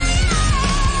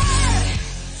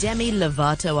Demi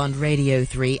Lovato on Radio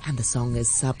 3, and the song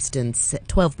is Substance.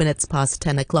 12 minutes past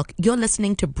 10 o'clock. You're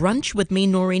listening to Brunch with me,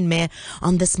 Noreen Mayer,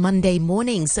 on this Monday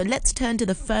morning. So let's turn to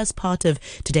the first part of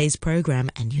today's program,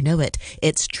 and you know it.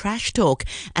 It's Trash Talk.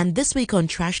 And this week on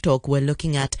Trash Talk, we're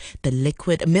looking at the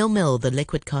Mill, the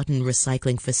liquid carton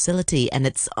recycling facility, and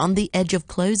it's on the edge of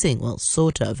closing. Well,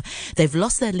 sort of. They've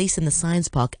lost their lease in the science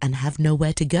park and have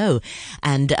nowhere to go.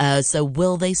 And so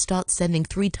will they start sending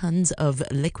 3 tons of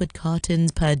liquid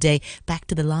cartons per day back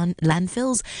to the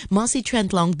landfills? Marcy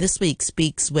Trent-Long this week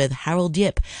speaks with Harold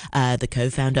Yip, the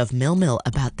co-founder of Mill,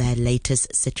 about their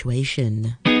latest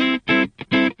situation.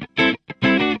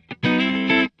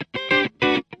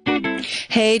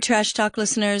 Hey, Trash Talk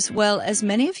listeners. Well, as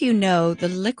many of you know, the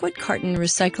liquid carton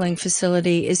recycling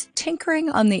facility is tinkering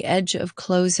on the edge of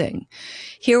closing.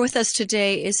 Here with us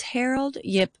today is Harold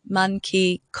Yip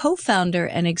Manke, co-founder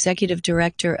and executive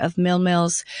director of Mill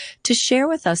Mills, to share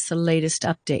with us the latest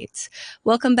updates.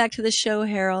 Welcome back to the show,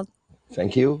 Harold.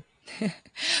 Thank you.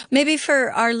 Maybe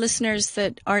for our listeners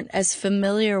that aren't as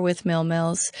familiar with Mill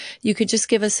Mills, you could just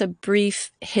give us a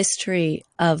brief history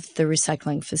of the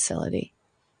recycling facility.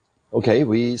 Okay,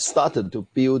 we started to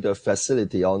build the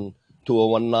facility on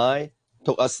 2019.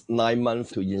 Took us 9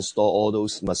 months to install all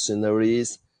those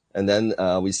machineries. And then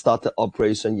we started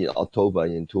operation in October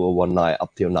in 2019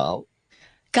 up till now.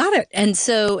 Got it. And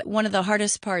so one of the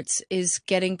hardest parts is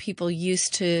getting people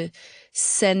used to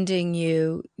sending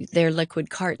you their liquid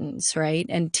cartons, right?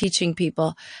 And teaching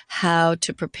people how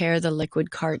to prepare the liquid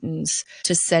cartons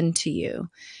to send to you.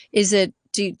 Is it,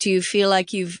 do you feel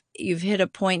like you've hit a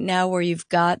point now where you've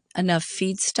got enough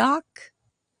feedstock?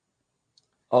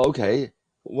 Okay.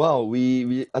 Well,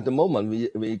 we at the moment,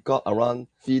 we got around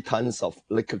 3 tons of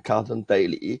liquid carton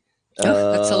daily.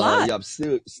 Oh, that's a lot.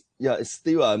 It's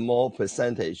still a more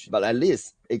percentage, but at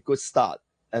least a good start.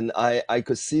 And I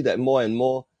could see that more and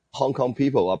more Hong Kong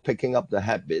people are picking up the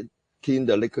habit, clean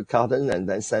the liquid carton and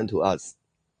then send to us.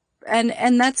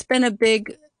 And that's been a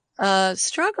big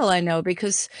struggle, I know,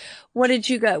 because what did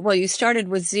you got? Well, you started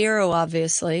with 0,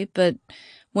 obviously, but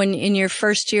when in your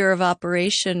first year of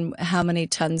operation, how many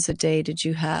tons a day did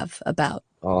you have about?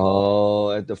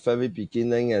 Oh, at the very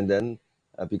beginning, and then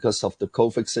because of the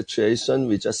COVID situation,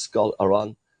 we just got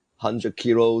around 100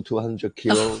 kilo, 200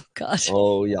 kilo. Oh, gosh.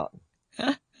 Oh, yeah.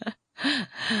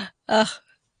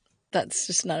 That's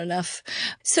just not enough.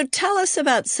 So tell us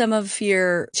about some of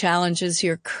your challenges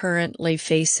you're currently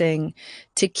facing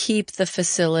to keep the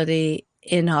facility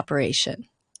in operation.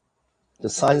 The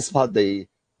science part, they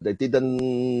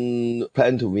didn't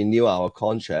plan to renew our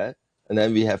contract, and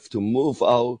then we have to move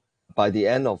out by the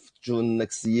end of June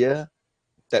next year.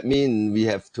 That means we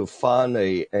have to find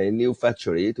a new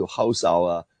factory to house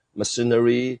our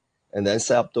machinery and then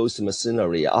set up those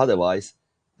machinery. Otherwise,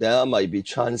 there might be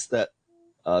chance that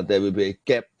there will be a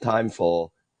gap time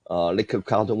for liquid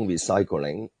carton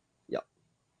recycling. Yeah.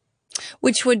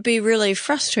 Which would be really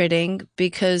frustrating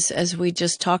because, as we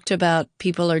just talked about,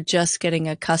 people are just getting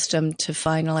accustomed to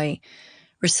finally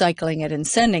recycling it and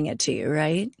sending it to you,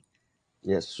 right?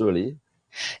 Yes, surely.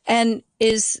 And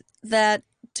is that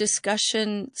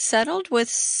discussion settled with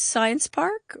Science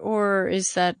Park, or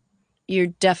is that you're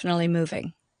definitely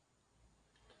moving?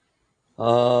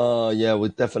 Yeah, we're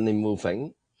definitely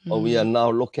moving. We are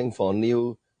now looking for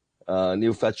new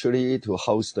factory to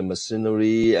house the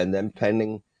machinery and then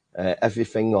planning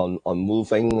everything on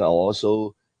moving.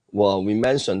 Also, well, we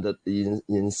mentioned that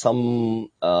in some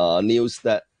news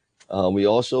that we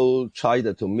also tried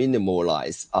to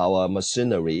minimalize our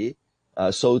machinery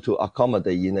so to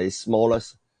accommodate in a smaller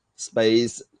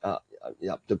space,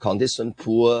 the condition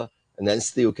poor, and then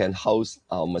still can house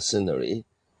our machinery.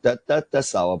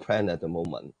 That's our plan at the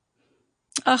moment.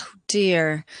 Oh,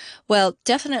 dear. Well,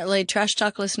 definitely, Trash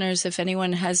Talk listeners, if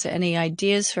anyone has any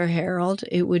ideas for Harold,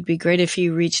 it would be great if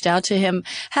you reached out to him.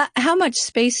 How much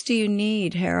space do you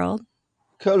need, Harold?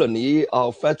 Currently,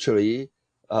 our factory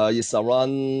is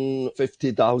around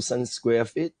 50,000 square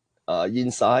feet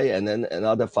inside, and then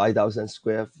another 5,000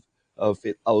 square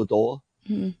feet outdoor.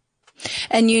 Mm.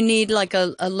 And you need like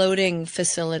a loading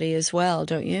facility as well,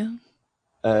 don't you?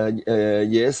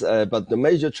 Yes, but the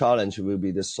major challenge will be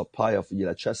the supply of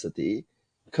electricity.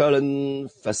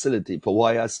 Current facility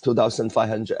provides us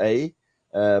 2,500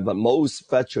 but most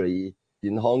factory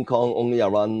in Hong Kong only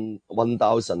around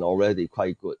 1,000 already,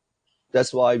 quite good.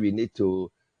 That's why we need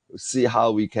to see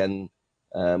how we can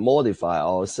modify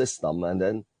our system, and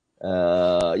then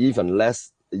even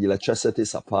less electricity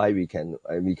supply, we can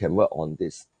work on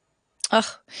this.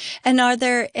 Oh, and are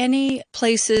there any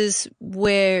places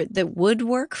where that would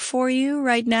work for you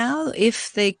right now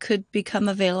if they could become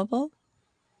available?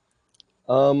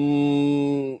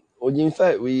 Well, in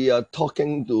fact, we are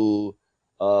talking to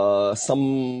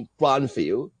some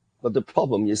brownfield, but the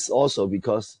problem is also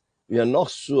because we are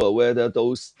not sure whether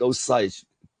those sites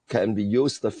can be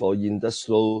used for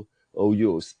industrial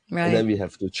use, and then Right. we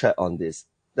have to check on this.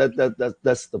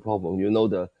 That's the problem. You know,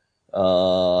 the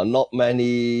not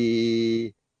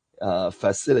many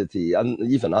facility and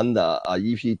even under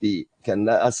EPD can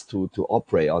let us to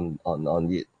operate on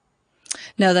it.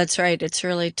 No, that's right. It's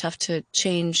really tough to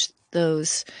change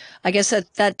those. I guess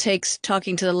that takes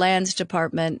talking to the lands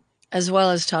department as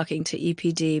well as talking to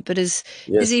EPD. But is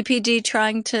Yes. EPD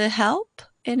trying to help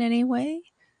in any way?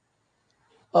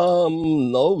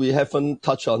 No, we haven't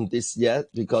touched on this yet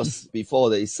because before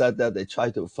they said that they try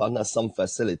to fund us some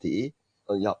facility.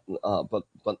 Yeah, but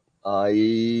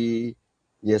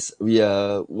yes, we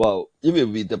are, well, it will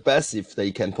be the best if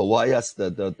they can provide us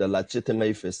the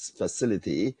legitimate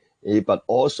facility, but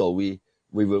also we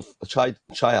will try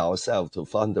ourselves to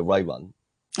find the right one.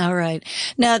 All right.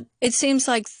 Now, it seems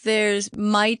like there's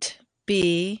might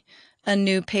be a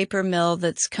new paper mill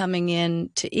that's coming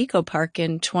in to Eco Park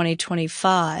in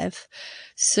 2025.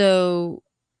 So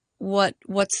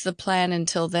what's the plan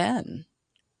until then?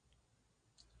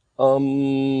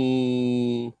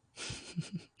 In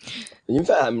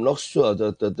fact, I'm not sure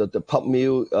the pulp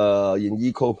mill in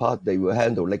Eco Park they will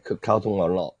handle liquid carton or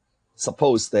not.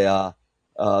 Suppose they're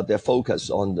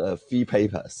focused on the three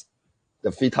papers,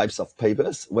 the three types of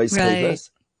papers, waste Right.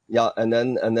 papers. Yeah, and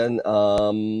then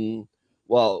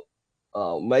well,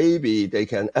 maybe they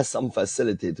can add some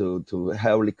facility to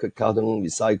have liquid carton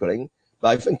recycling. But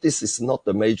I think this is not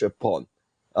the major point.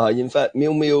 In fact,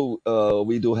 mill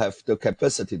we do have the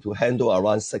capacity to handle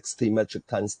around 60 metric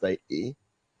tons daily.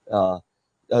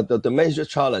 The major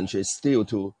challenge is still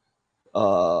to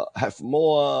have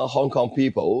more Hong Kong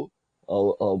people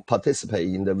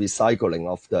participate in the recycling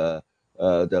of the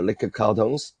liquid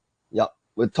cartons. Yeah,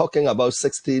 we're talking about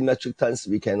 60 metric tons.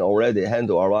 We can already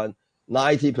handle around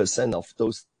 90% of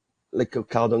those liquid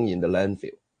carton in the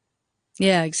landfill.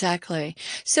 Yeah, exactly.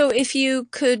 So if you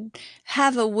could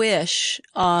have a wish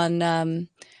on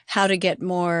how to get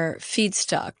more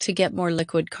feedstock, to get more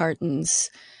liquid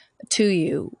cartons to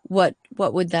you, what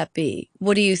would that be?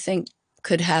 What do you think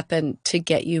could happen to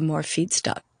get you more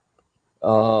feedstock?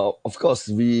 Of course,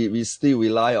 we still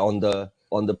rely on the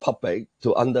public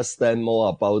to understand more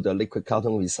about the liquid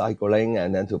carton recycling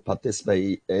and then to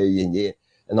participate in it.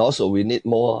 And also, we need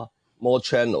more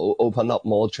channel, open up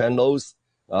more channels.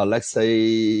 Let's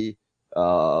say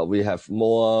we have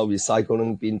more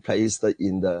recycling being placed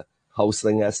in the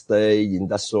housing estate,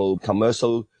 industrial,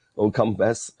 commercial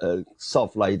complex,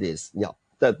 stuff like this. Yeah,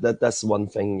 that's one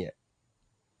thing. Yeah.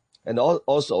 And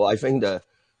also, I think the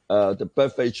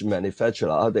beverage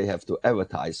manufacturer they have to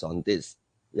advertise on this.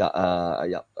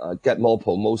 Get more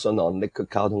promotion on liquid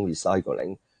carton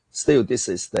recycling. Still, this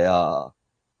is their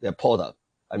product.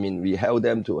 I mean, we help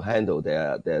them to handle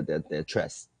their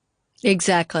trash.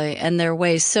 Exactly, and their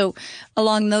waste. So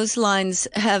along those lines,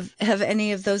 have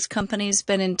any of those companies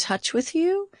been in touch with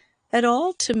you at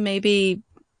all to maybe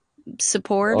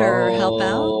support or help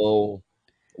out? Oh,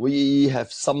 we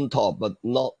have some talk, but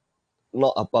not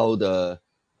about the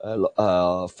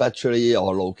factory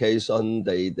or location.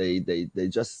 They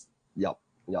just yep.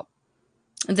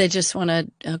 They just want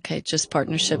to, just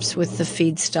partnerships with the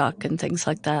feedstock and things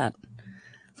like that.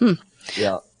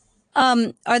 Yeah.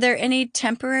 Are there any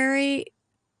temporary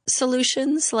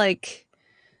solutions like,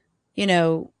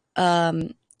 if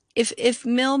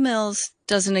Mills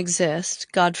doesn't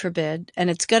exist, God forbid, and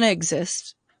it's going to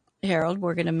exist, Harold,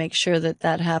 we're going to make sure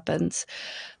that happens.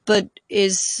 But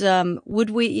would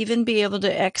we even be able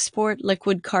to export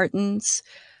liquid cartons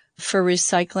for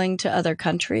recycling to other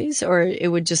countries, or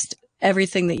it would just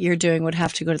everything that you're doing would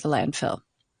have to go to the landfill?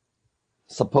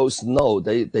 Suppose no,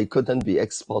 they couldn't be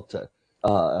exported.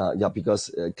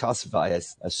 Because classified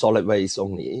as a solid waste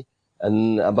only.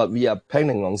 And but we are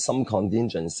planning on some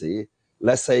contingency.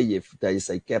 Let's say if there is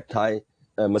a gap tie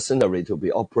machinery to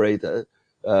be operated,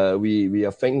 we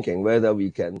are thinking whether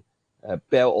we can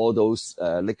bear all those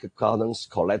liquid cartons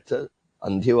collected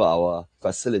until our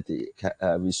facility can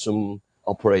resume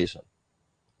operation.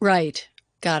 Right.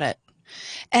 Got it.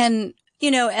 And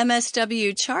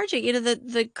MSW charging,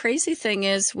 the crazy thing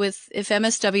is if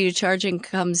MSW charging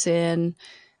comes in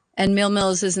and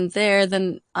Mills isn't there,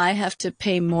 then I have to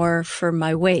pay more for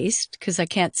my waste because I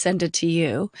can't send it to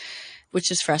you,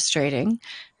 which is frustrating,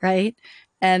 right?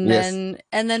 And Yes.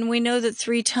 then we know that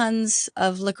 3 tons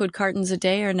of liquid cartons a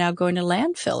day are now going to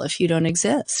landfill if you don't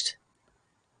exist.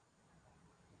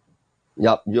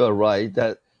 Yep, you're right.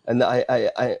 That and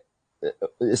I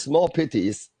it's more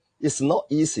pity it's not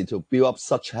easy to build up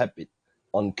such habit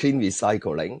on clean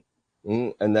recycling.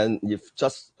 And then if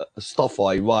just stop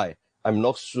for a while, I'm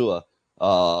not sure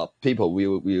people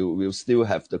will still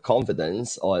have the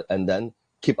confidence and then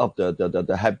keep up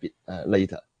the habit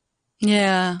later.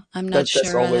 Yeah, I'm not sure.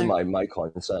 That's always my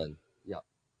concern. Yeah.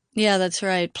 Yeah, that's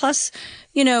right. Plus,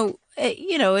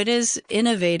 it is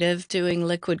innovative doing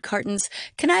liquid cartons.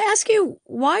 Can I ask you,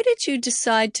 why did you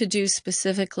decide to do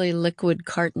specifically liquid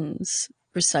cartons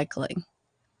recycling?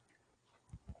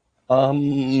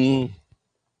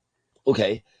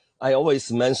 Okay. I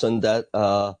always mention that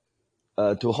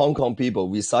to Hong Kong people,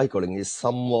 recycling is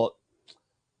somewhat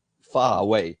far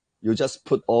away. You just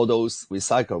put all those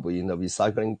recyclable in the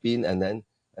recycling bin, and then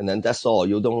that's all.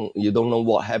 You don't know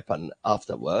what happened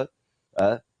afterward.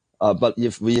 But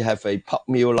if we have a pulp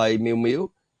mill like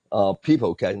Mill,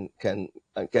 people can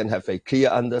have a clear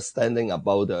understanding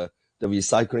about the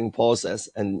recycling process,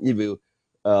 and it will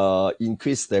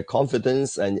increase their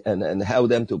confidence and help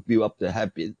them to build up the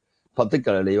habit.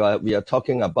 Particularly, we are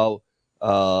talking about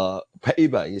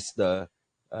paper is the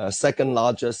second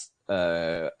largest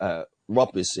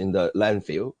rubbish in the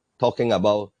landfill, talking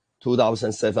about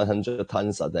 2,700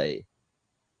 tons a day.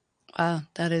 Wow,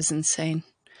 that is insane.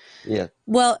 Yeah.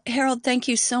 Well, Harold, thank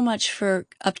you so much for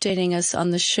updating us on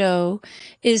the show.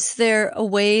 Is there a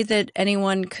way that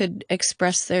anyone could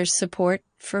express their support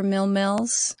for Mill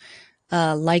Mills?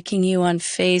 Liking you on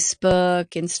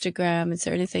Facebook, Instagram? Is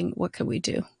there anything? What could we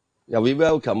do? Yeah, we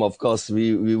welcome, of course,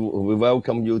 we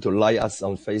welcome you to like us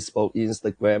on Facebook,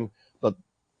 Instagram, but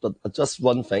just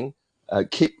one thing,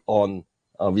 keep on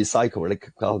recycling.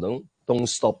 Don't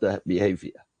stop the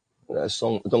behavior.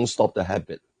 Don't stop the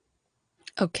habit.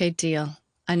 Okay, deal.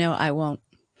 I know I won't.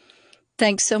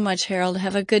 Thanks so much, Harold.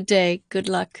 Have a good day. Good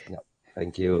luck. Yeah,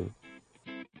 thank you.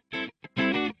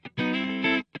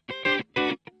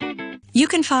 You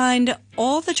can find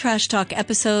all the Trash Talk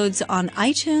episodes on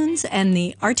iTunes and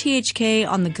the RTHK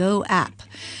On The Go app.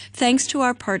 Thanks to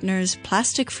our partners,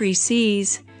 Plastic Free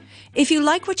Seas. If you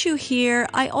like what you hear,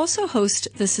 I also host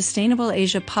the Sustainable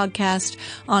Asia podcast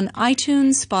on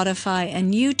iTunes, Spotify,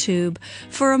 and YouTube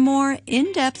for a more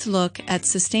in-depth look at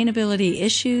sustainability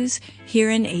issues here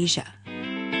in Asia.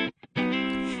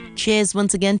 Cheers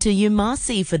once again to you,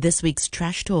 Marcy, for this week's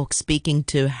Trash Talk, speaking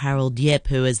to Harold Yip,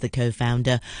 who is the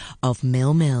co-founder of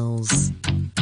Mill Mills.